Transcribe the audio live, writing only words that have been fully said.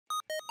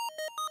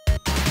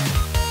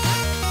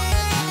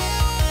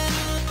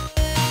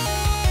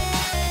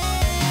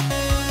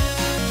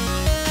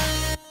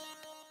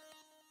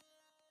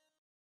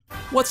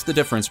What's the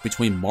difference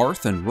between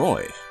Marth and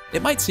Roy?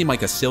 It might seem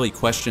like a silly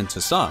question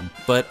to some,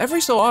 but every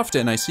so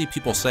often I see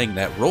people saying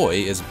that Roy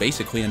is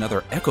basically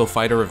another Echo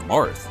Fighter of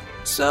Marth.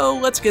 So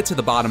let's get to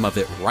the bottom of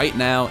it right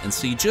now and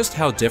see just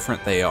how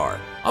different they are.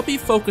 I'll be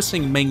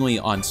focusing mainly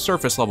on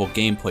surface level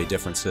gameplay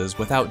differences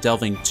without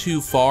delving too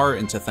far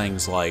into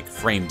things like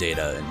frame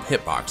data and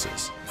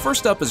hitboxes.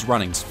 First up is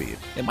running speed.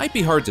 It might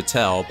be hard to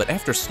tell, but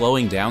after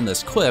slowing down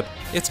this clip,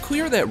 it's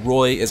clear that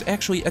Roy is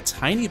actually a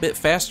tiny bit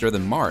faster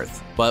than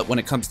Marth. But when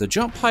it comes to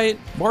jump height,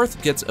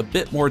 Marth gets a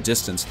bit more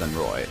distance than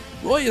Roy.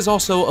 Roy is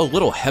also a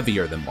little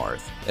heavier than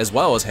Marth, as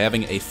well as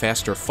having a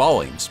faster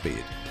falling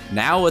speed.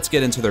 Now let's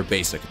get into their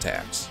basic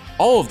attacks.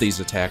 All of these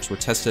attacks were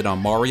tested on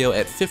Mario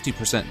at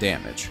 50%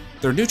 damage.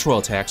 Their neutral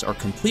attacks are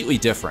completely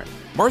different.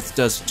 Marth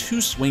does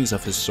 2 swings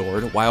of his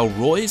sword, while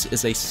Roy's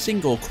is a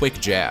single quick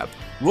jab.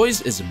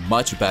 Roy's is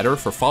much better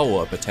for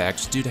follow-up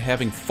attacks due to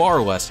having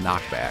far less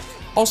knockback.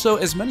 Also,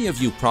 as many of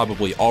you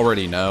probably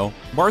already know,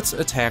 Marth's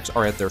attacks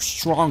are at their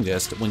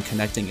strongest when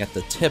connecting at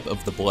the tip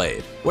of the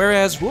blade,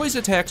 whereas Roy's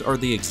attacks are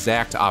the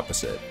exact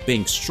opposite,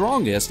 being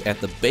strongest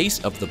at the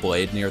base of the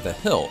blade near the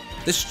hilt.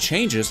 This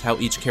changes how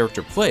each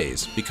character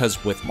plays,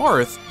 because with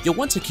Marth, you'll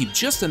want to keep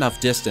just enough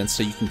distance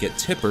so you can get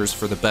tippers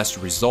for the best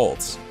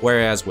results,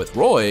 whereas with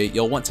Roy,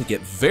 you'll want to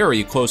get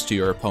very close to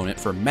your opponent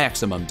for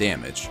maximum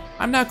damage.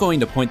 I'm not going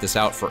to point this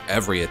out for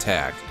every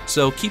attack,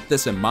 so keep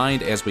this in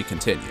mind as we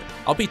continue.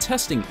 I'll be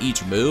testing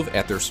each move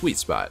at their sweet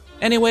spot.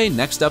 Anyway,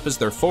 next up is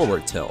their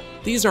forward tilt.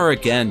 These are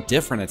again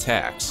different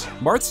attacks.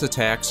 Marth's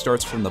attack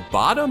starts from the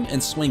bottom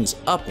and swings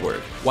upward,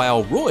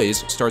 while Roy's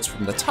starts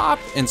from the top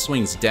and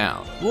swings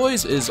down.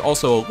 Roy's is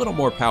also a little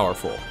more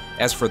powerful.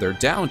 As for their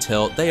down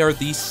tilt, they are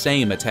the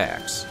same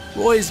attacks.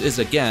 Roy's is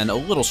again a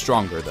little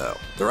stronger though.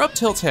 Their up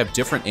tilts have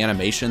different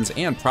animations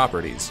and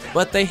properties,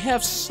 but they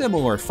have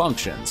similar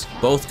functions,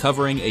 both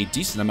covering a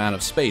decent amount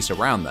of space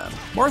around them.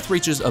 Marth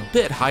reaches a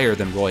bit higher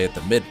than Roy at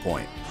the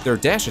midpoint. Their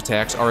dash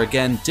attacks are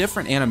again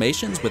different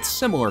animations with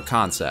similar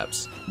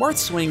concepts. Marth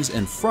swings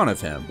in front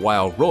of him,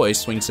 while Roy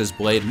swings his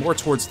blade more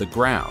towards the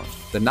ground.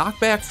 The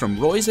knockback from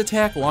Roy's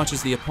attack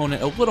launches the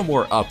opponent a little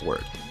more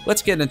upward.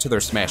 Let's get into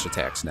their smash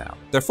attacks now.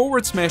 Their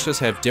forward smashes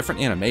have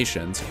different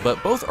animations,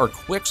 but both are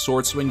quick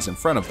sword swings in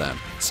front of them,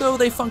 so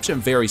they function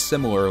very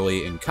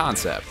similarly in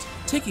concept.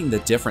 Taking the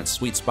different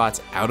sweet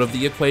spots out of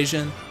the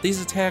equation, these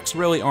attacks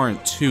really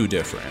aren't too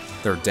different.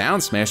 Their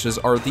down smashes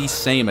are the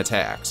same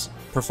attacks,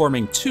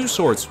 performing 2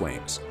 sword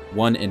swings,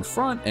 one in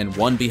front and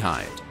one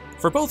behind.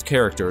 For both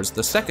characters,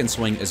 the second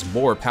swing is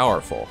more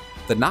powerful.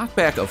 The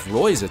knockback of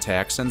Roy's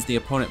attack sends the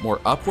opponent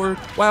more upward,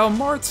 while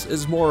Marth's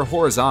is more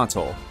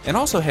horizontal, and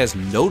also has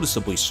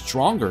noticeably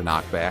stronger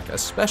knockback,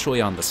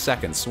 especially on the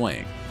second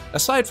swing.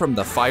 Aside from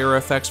the fire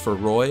effects for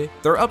Roy,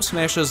 their up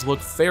smashes look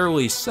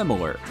fairly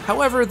similar,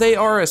 however they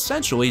are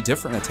essentially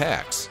different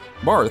attacks.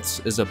 Marth's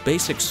is a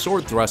basic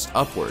sword thrust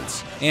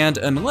upwards, and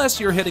unless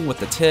you're hitting with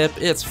the tip,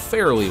 it's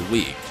fairly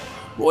weak.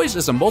 Roy's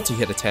is a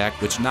multi-hit attack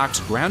which knocks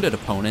grounded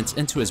opponents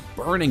into his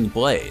burning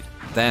blade,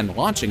 then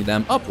launching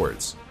them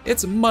upwards.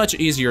 It's much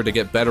easier to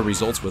get better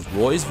results with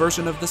Roy's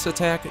version of this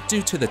attack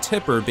due to the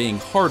tipper being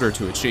harder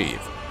to achieve.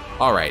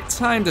 Alright,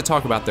 time to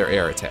talk about their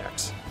air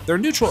attacks. Their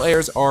neutral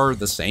airs are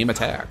the same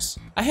attacks.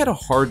 I had a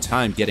hard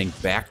time getting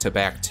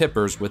back-to-back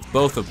tippers with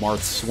both of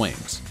Marth's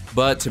swings.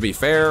 But to be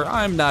fair,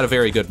 I'm not a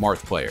very good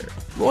Marth player.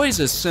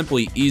 Roy's is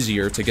simply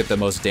easier to get the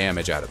most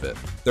damage out of it.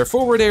 Their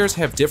forward airs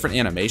have different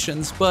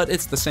animations, but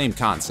it's the same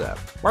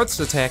concept. Marth's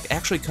attack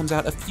actually comes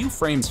out a few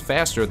frames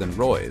faster than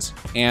Roy's,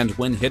 and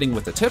when hitting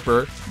with the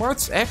tipper,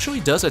 Marth's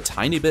actually does a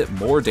tiny bit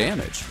more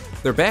damage.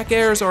 Their back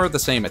airs are the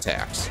same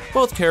attacks.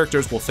 Both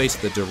characters will face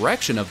the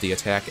direction of the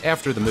attack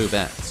after the move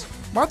ends.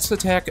 Marth's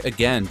attack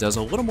again does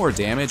a little more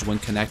damage when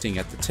connecting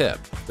at the tip.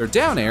 Their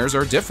down airs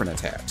are different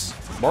attacks.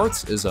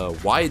 Marth's is a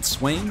wide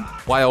swing,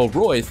 while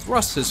Roy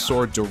thrusts his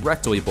sword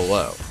directly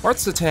below.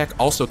 Marth's attack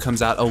also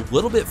comes out a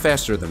little bit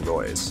faster than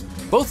Roy's.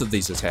 Both of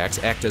these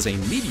attacks act as a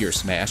meteor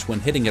smash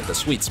when hitting at the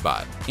sweet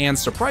spot, and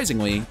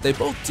surprisingly, they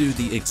both do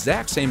the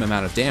exact same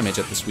amount of damage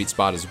at the sweet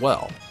spot as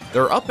well.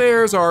 Their up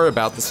airs are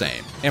about the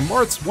same, and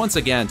Marth's once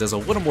again does a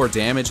little more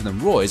damage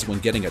than Roy's when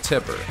getting a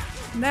tipper.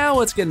 Now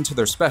let's get into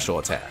their special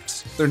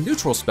attacks. Their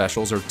neutral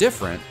specials are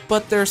different,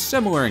 but they're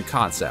similar in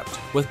concept,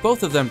 with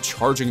both of them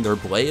charging their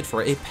blade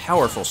for a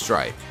powerful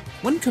strike.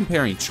 When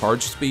comparing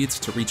charge speeds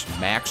to reach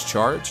max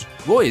charge,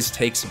 Roy's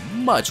takes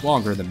much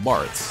longer than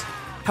Marth's.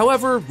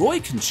 However, Roy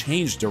can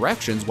change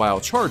directions while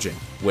charging,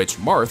 which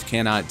Marth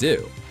cannot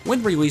do.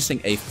 When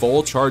releasing a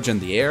full charge in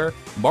the air,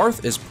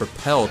 Marth is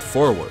propelled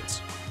forwards.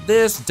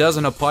 This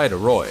doesn't apply to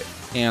Roy.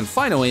 And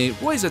finally,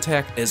 Roy's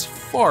attack is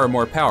far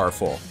more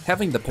powerful,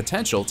 having the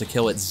potential to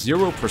kill at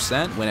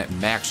 0% when at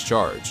max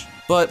charge.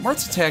 But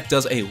Marth's attack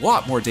does a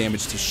lot more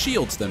damage to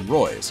shields than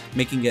Roy's,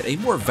 making it a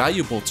more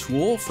valuable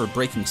tool for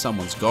breaking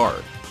someone's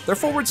guard. Their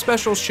forward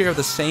specials share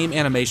the same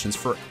animations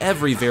for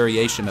every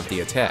variation of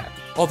the attack.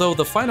 although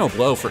the final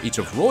blow for each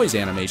of Roy's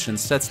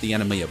animations sets the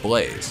enemy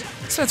ablaze.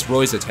 Since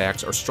Roy's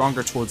attacks are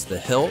stronger towards the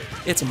hilt,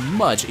 it's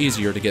much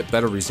easier to get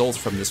better results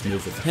from this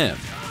move with him.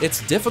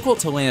 It's difficult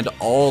to land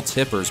all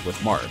tippers with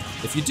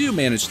Marth. If you do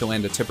manage to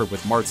land a tipper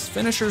with Marth's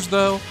finishers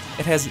though,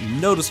 it has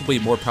noticeably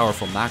more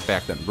powerful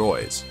knockback than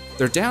Roy's.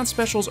 Their down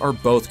specials are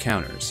both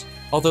counters,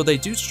 although they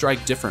do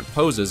strike different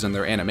poses in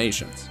their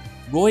animations.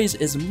 Roy's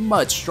is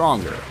much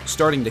stronger,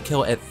 starting to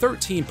kill at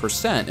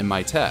 13% in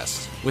my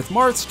test, with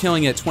Marth's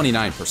killing at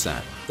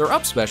 29%. Their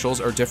up specials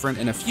are different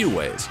in a few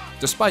ways,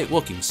 despite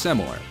looking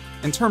similar.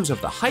 In terms of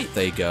the height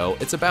they go,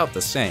 it's about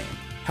the same.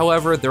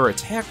 However, their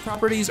attack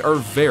properties are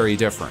very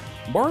different.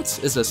 Marth's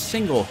is a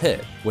single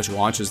hit, which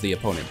launches the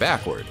opponent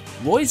backward.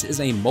 Roy's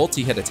is a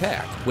multi-hit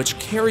attack, which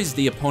carries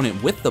the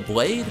opponent with the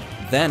blade,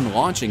 then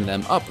launching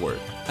them upward.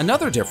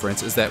 Another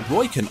difference is that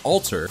Roy can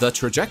alter the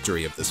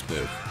trajectory of this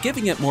move,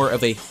 giving it more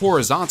of a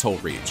horizontal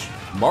reach.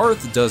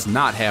 Marth does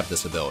not have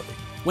this ability.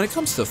 When it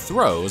comes to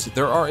throws,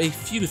 there are a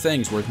few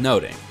things worth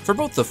noting. For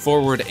both the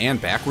forward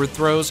and backward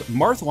throws,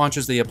 Marth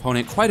launches the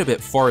opponent quite a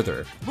bit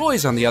farther.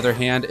 Roy's, on the other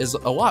hand, is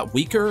a lot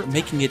weaker,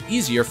 making it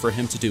easier for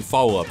him to do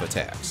follow-up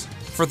attacks.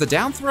 For the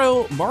down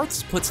throw,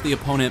 Marth's puts the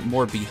opponent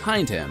more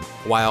behind him,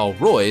 while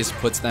Roy's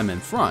puts them in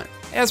front.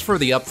 As for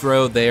the up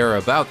throw, they are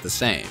about the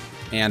same.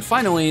 And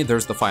finally,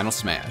 there's the final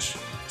smash.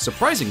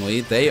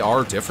 Surprisingly, they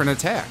are different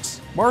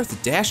attacks.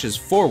 Marth dashes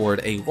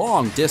forward a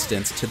long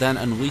distance to then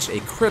unleash a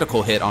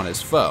critical hit on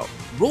his foe.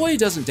 Roy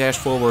doesn't dash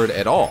forward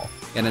at all,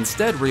 and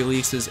instead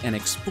releases an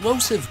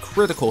explosive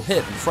critical hit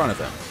in front of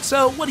him.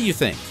 So what do you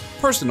think?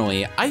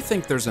 Personally, I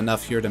think there's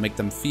enough here to make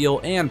them feel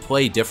and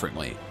play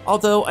differently,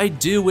 although I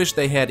do wish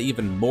they had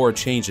even more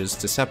changes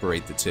to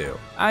separate the two.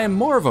 I am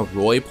more of a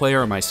Roy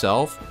player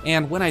myself,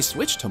 and when I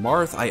switch to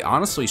Marth, I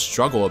honestly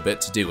struggle a bit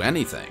to do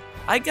anything.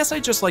 I guess I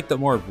just like the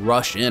more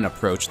rush-in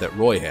approach that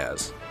Roy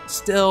has.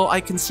 Still,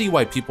 I can see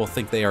why people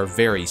think they are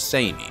very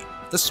samey.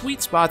 The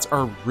sweet spots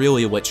are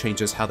really what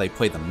changes how they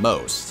play the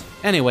most.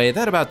 Anyway,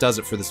 that about does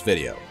it for this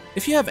video.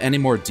 If you have any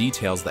more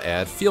details to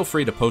add, feel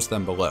free to post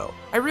them below.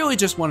 I really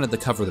just wanted to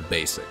cover the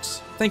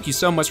basics. Thank you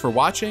so much for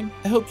watching,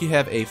 I hope you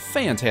have a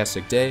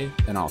fantastic day,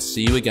 and I'll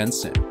see you again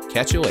soon.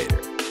 Catch you later.